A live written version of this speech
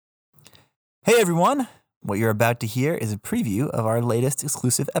Hey everyone! What you're about to hear is a preview of our latest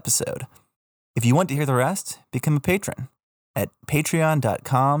exclusive episode. If you want to hear the rest, become a patron at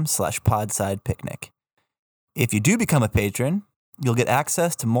patreon.com/podsidepicnic. If you do become a patron, you'll get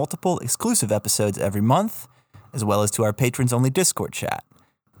access to multiple exclusive episodes every month, as well as to our patrons-only Discord chat,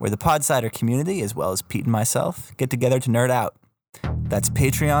 where the Podsider community, as well as Pete and myself, get together to nerd out. That's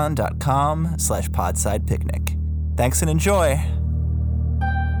patreon.com/podsidepicnic. Thanks and enjoy!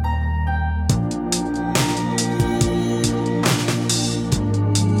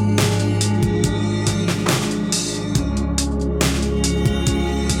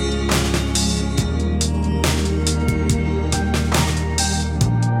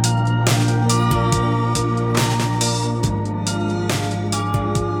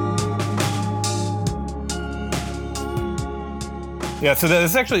 Yeah, so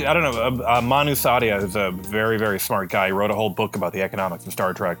there's actually, I don't know, Manu Sadia is a very, very smart guy. He wrote a whole book about the economics of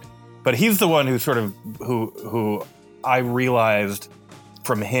Star Trek. But he's the one who who I realized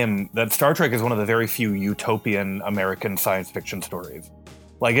from him that Star Trek is one of the very few utopian American science fiction stories.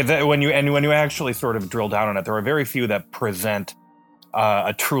 Like, when you actually sort of drill down on it, there are very few that present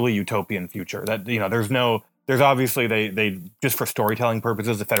a truly utopian future. That, you know, there's obviously, they just for storytelling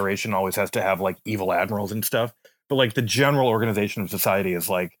purposes, the Federation always has to have like evil admirals and stuff. But like the general organization of society is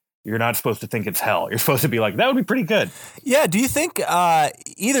like, you're not supposed to think it's hell. You're supposed to be like, that would be pretty good. Yeah, do you think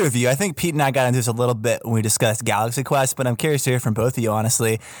either of you, I think Pete and I got into this a little bit when we discussed Galaxy Quest, but I'm curious to hear from both of you,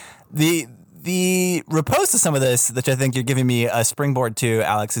 honestly. The riposte to some of this, which I think you're giving me a springboard to,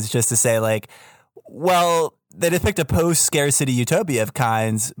 Alex, is just to say like, well, they depict a post-scarcity utopia of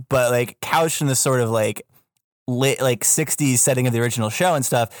kinds, but like couched in this sort of like late, like 60s setting of the original show and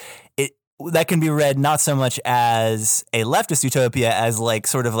stuff. That can be read not so much as a leftist utopia as like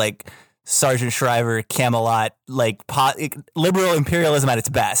sort of like Sargent Shriver, Camelot, like liberal imperialism at its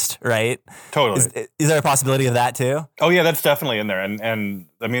best, right? Totally. Is there a possibility of that too? Oh yeah, that's definitely in there. And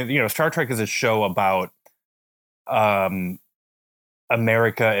I mean, you know, Star Trek is a show about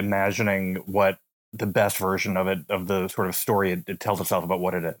America imagining what the best version of the sort of story it tells itself about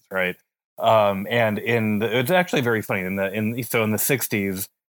what it is, right? And it's actually very funny in the 60s.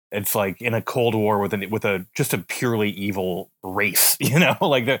 It's like in a Cold War with a just a purely evil race, you know,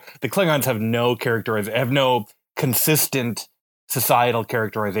 like the Klingons have no consistent societal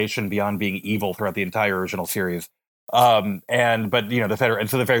characterization beyond being evil throughout the entire original series. But you know, the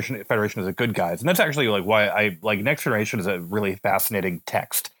Federation is a good guys, and that's actually like why I like Next Generation is a really fascinating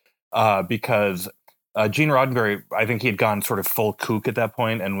text, because Gene Roddenberry, I think he had gone sort of full kook at that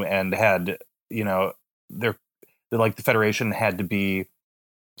point, and had, you know, the Federation had to be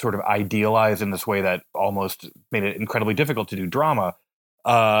sort of idealized in this way that almost made it incredibly difficult to do drama.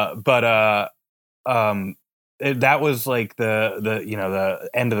 That was like the you know, the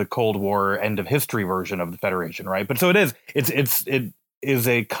end of the Cold War, end of history version of the Federation, right? But so it is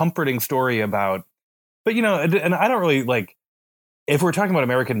a comforting story about, but you know, and I don't really like, if we're talking about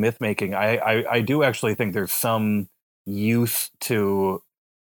American myth making, I do actually think there's some use to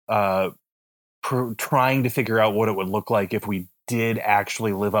trying to figure out what it would look like if we did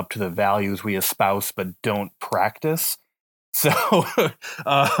actually live up to the values we espouse but don't practice. So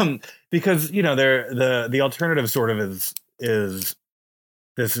because, you know, the alternative sort of is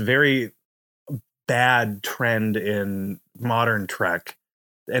this very bad trend in modern Trek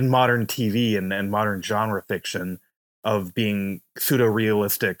and modern TV and modern genre fiction of being pseudo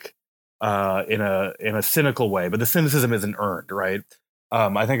realistic in a cynical way, but the cynicism isn't earned, right?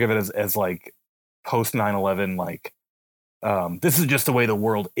 I think of it as like post 9/11, like, this is just the way the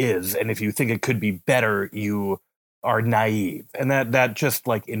world is, and if you think it could be better, you are naive, and that just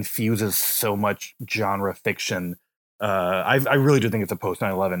like infuses so much genre fiction. I really do think it's a post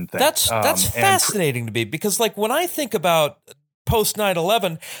 9/11 thing. That's fascinating to me, because like when I think about post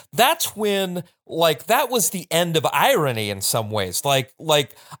 9/11, that's when like that was the end of irony in some ways. Like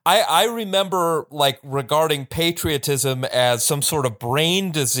I remember like regarding patriotism as some sort of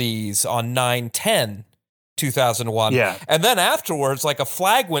brain disease on 9/10. 2001. Yeah. And then afterwards, like a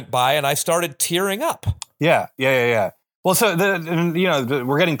flag went by and I started tearing up. Yeah. Well, so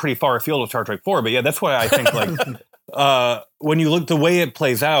we're getting pretty far afield with Star Trek 4, but yeah, that's why I think like when you look the way it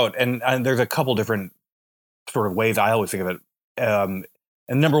plays out, and there's a couple different sort of ways I always think of it. And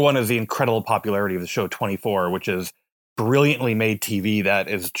number one is the incredible popularity of the show 24, which is brilliantly made TV that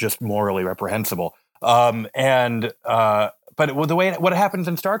is just morally reprehensible. But the way what happens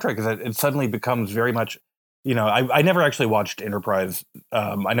in Star Trek is that it suddenly becomes very much, you know, I never actually watched Enterprise.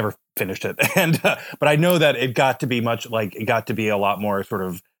 I never finished it, but I know that it got to be a lot more sort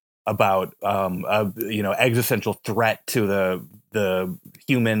of about existential threat to the the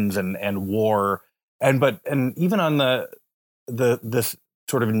humans and war, and even on this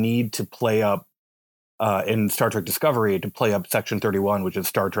sort of need to play up in Star Trek Discovery to play up Section 31, which is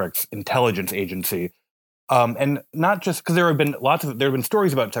Star Trek's intelligence agency. And not just because there have been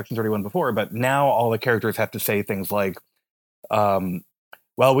stories about Section 31 before, but now all the characters have to say things like,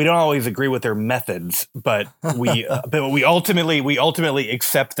 well, we don't always agree with their methods, but we ultimately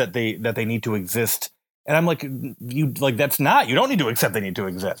accept that they need to exist. And I'm like, you don't need to accept they need to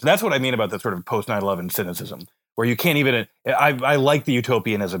exist. That's what I mean about the sort of post 9/11 cynicism, where you can't even. I like the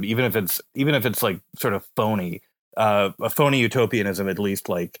utopianism, even if it's like sort of phony. A phony utopianism at least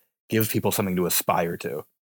like gives people something to aspire to.